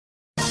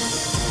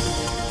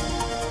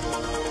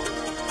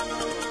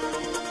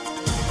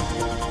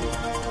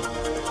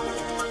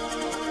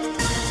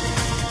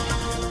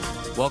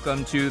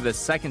Welcome to the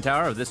second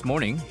hour of This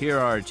Morning. Here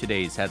are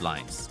today's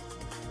headlines.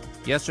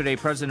 Yesterday,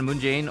 President Moon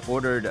Jae-in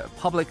ordered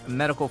public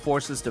medical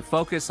forces to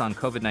focus on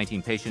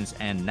COVID-19 patients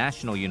and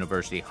national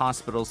university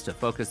hospitals to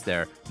focus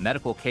their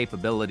medical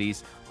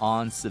capabilities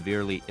on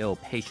severely ill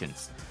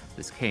patients.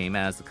 This came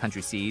as the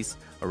country sees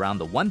around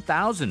the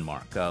 1,000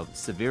 mark of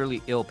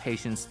severely ill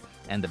patients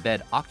and the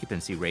bed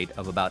occupancy rate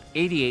of about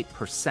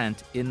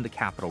 88% in the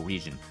capital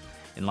region.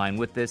 In line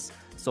with this,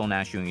 Seoul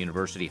National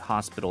University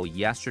Hospital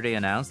yesterday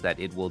announced that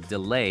it will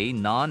delay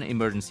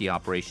non-emergency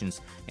operations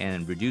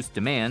and reduce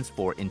demands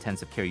for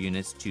intensive care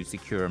units to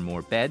secure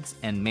more beds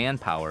and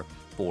manpower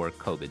for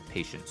COVID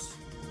patients.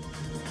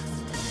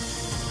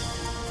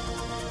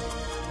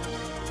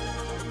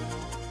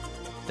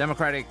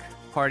 Democratic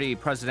Party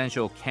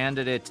presidential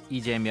candidate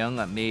Lee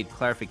Jae-myung made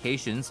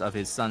clarifications of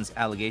his son's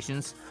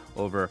allegations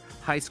over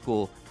high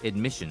school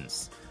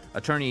admissions.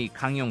 Attorney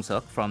Kang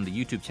Yong-seok from the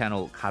YouTube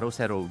channel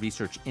Garosero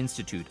Research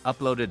Institute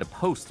uploaded a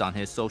post on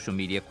his social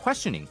media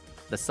questioning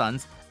the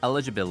son's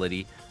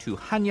eligibility to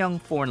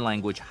Hanyang Foreign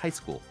Language High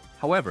School.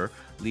 However,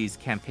 Lee's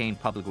campaign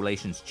public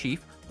relations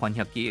chief, Kwon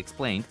Hyuk-ki,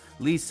 explained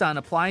Lee's son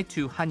applied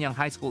to Hanyang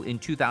High School in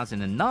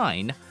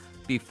 2009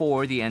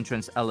 before the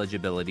entrance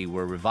eligibility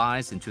were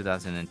revised in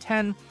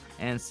 2010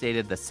 and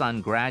stated the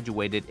son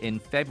graduated in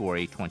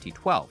February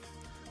 2012.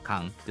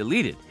 Kang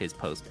deleted his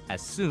post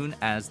as soon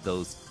as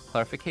those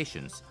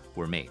clarifications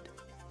were made.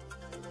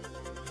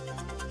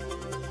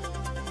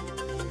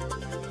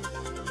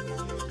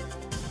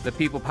 The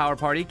People Power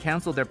Party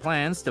canceled their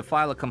plans to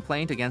file a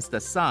complaint against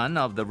the son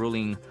of the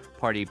ruling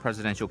party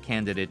presidential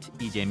candidate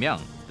Lee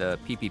Jae-myung. The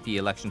PPP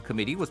election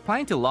committee was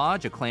planning to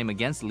lodge a claim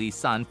against Lee's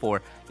son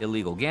for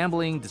illegal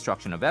gambling,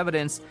 destruction of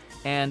evidence,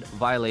 and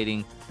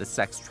violating the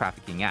Sex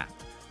Trafficking Act.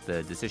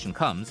 The decision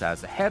comes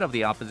as the head of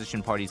the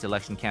opposition party's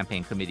election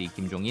campaign committee,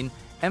 Kim Jong-in,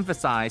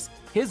 emphasized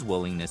his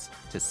willingness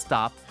to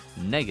stop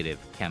negative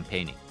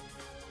campaigning.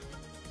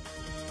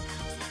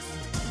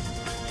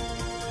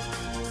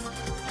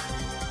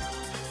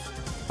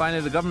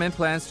 Finally, the government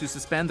plans to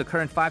suspend the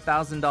current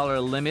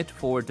 $5,000 limit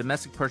for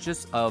domestic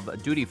purchase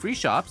of duty-free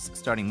shops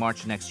starting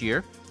March next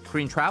year.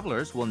 Korean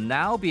travelers will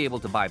now be able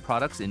to buy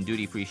products in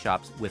duty-free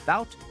shops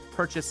without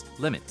purchase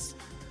limits.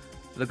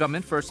 The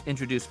government first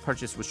introduced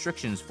purchase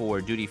restrictions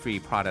for duty-free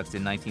products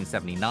in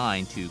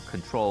 1979 to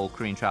control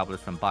Korean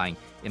travelers from buying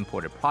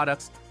imported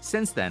products.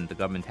 Since then, the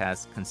government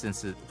has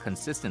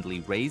consistently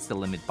raised the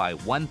limit by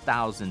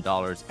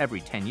 $1,000 every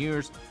 10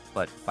 years,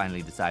 but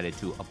finally decided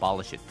to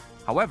abolish it.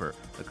 However,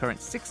 the current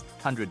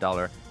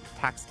 $600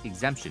 tax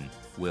exemption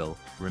will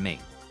remain.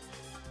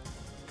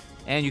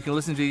 And you can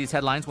listen to these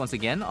headlines once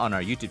again on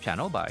our YouTube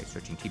channel by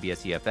searching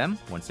TBS eFM.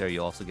 Once there,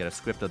 you'll also get a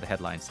script of the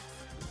headlines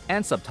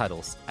and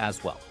subtitles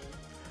as well.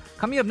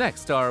 Coming up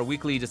next, our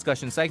weekly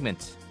discussion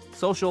segment,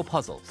 Social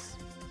Puzzles.